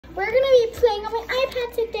we're gonna be playing on my iPad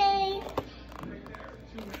today,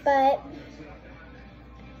 but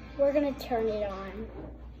we're gonna turn it on.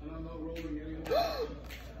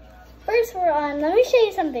 First we're on, let me show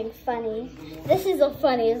you something funny. This is the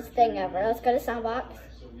funniest thing ever. Let's go to Soundbox.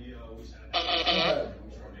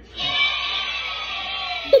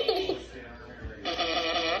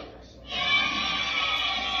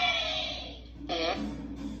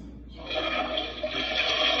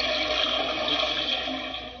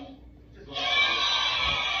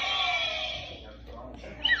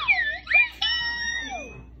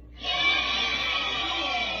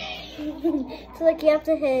 So like you have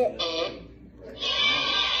to hit.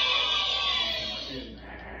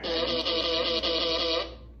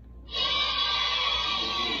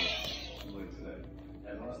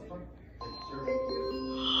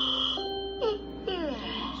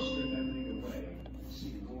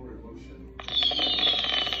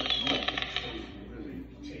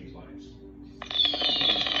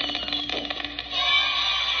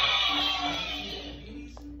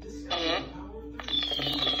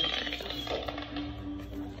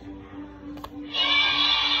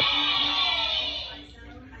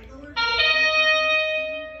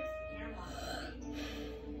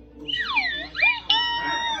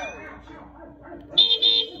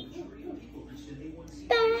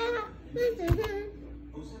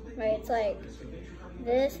 Right, it's like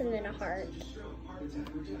this and then a heart.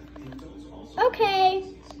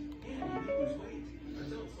 Okay.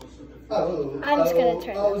 I'm just gonna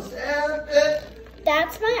turn it.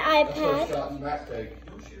 That's my iPad.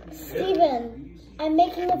 Steven, I'm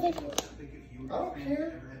making a video. I don't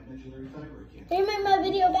care. You made my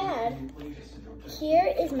video bad.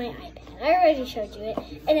 Here is my iPad. I already showed you it.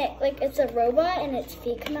 And it's a robot and its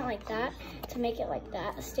feet come out like that to make it like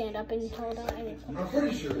that. Stand up and hold on. I'm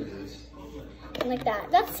pretty sure it is. And like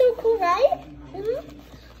that. That's so cool, right?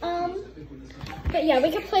 But yeah,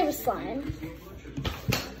 we can play with slime.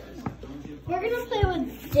 We're gonna play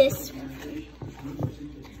with this one.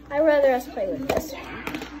 I'd rather us play with this one.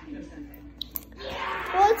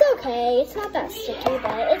 Well, it's okay. It's not that sticky,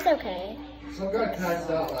 but it's okay. Some guy passed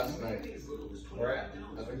out last night. Where at?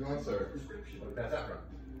 At the concert. Where did he pass out from?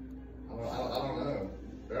 I don't know.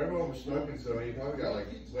 Everyone was smoking, so he probably got like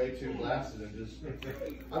way too blasted and just.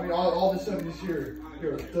 I mean, all of a sudden, you just hear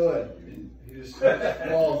a thud. And he just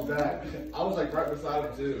falls back. I was like right beside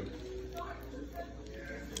him too.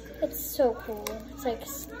 It's so cool. It's like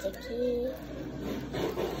sticky.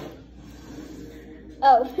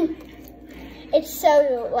 Oh, it's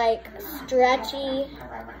so like stretchy.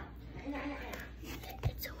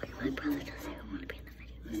 It's so weird. My brother doesn't want to be in the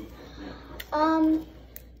video.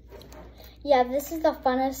 Yeah, this is the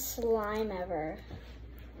funnest slime ever.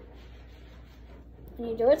 And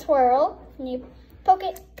you do a twirl, and you poke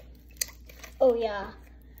it. Oh yeah.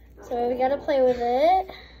 So we gotta play with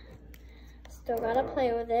it. Still gotta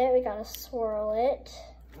play with it. We gotta swirl it.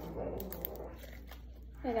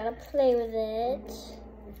 We gotta play with it.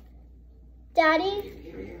 Daddy,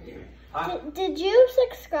 Huh? did you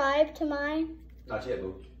subscribe to mine? Not yet,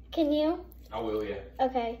 boo. Can you? I will, yeah.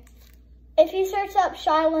 Okay. If you search up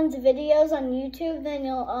Shylon's videos on YouTube, then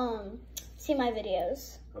you'll see my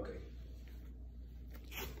videos. Okay.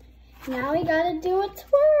 Now we gotta do a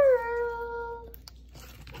twirl.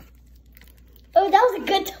 Oh, that was a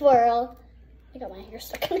good twirl. I got my hair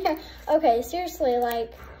stuck in there. Okay, seriously,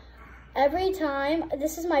 like every time,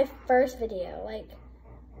 this is my first video. Like,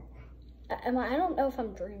 I don't know if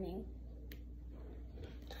I'm dreaming,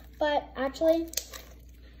 but actually,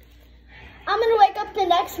 I'm gonna wake up the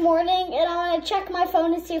next morning and I'm gonna check my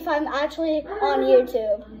phone to see if I'm actually on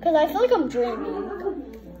YouTube, because I feel like I'm dreaming.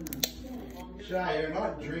 Shy, you're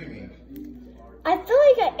not dreaming. I feel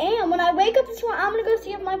like I am. When I wake up this morning, I'm gonna go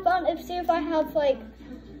see if my phone, see if I have like,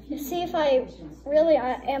 see if I really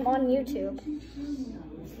am on YouTube.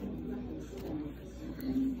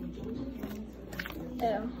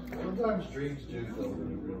 Oh. Sometimes dreams do feel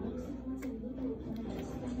really real.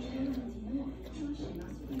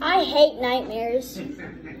 I hate nightmares.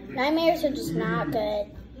 Nightmares are just not good.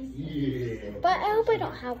 Yeah. But I hope I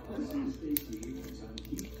don't have one.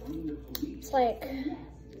 It's like,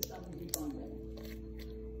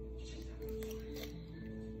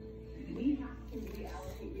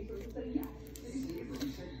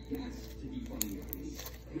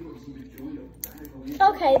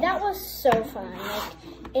 okay, that was so fun. Like,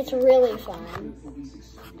 it's really fun.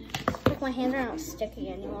 Like, my hands are not sticky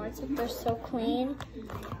anymore. It's like they're so clean.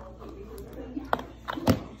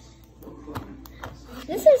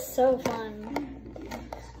 This is so fun.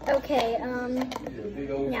 Okay, now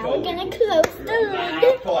we're gonna close the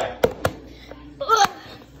lid. Ugh.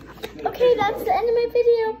 Okay, that's the end of my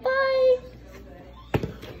video. Bye.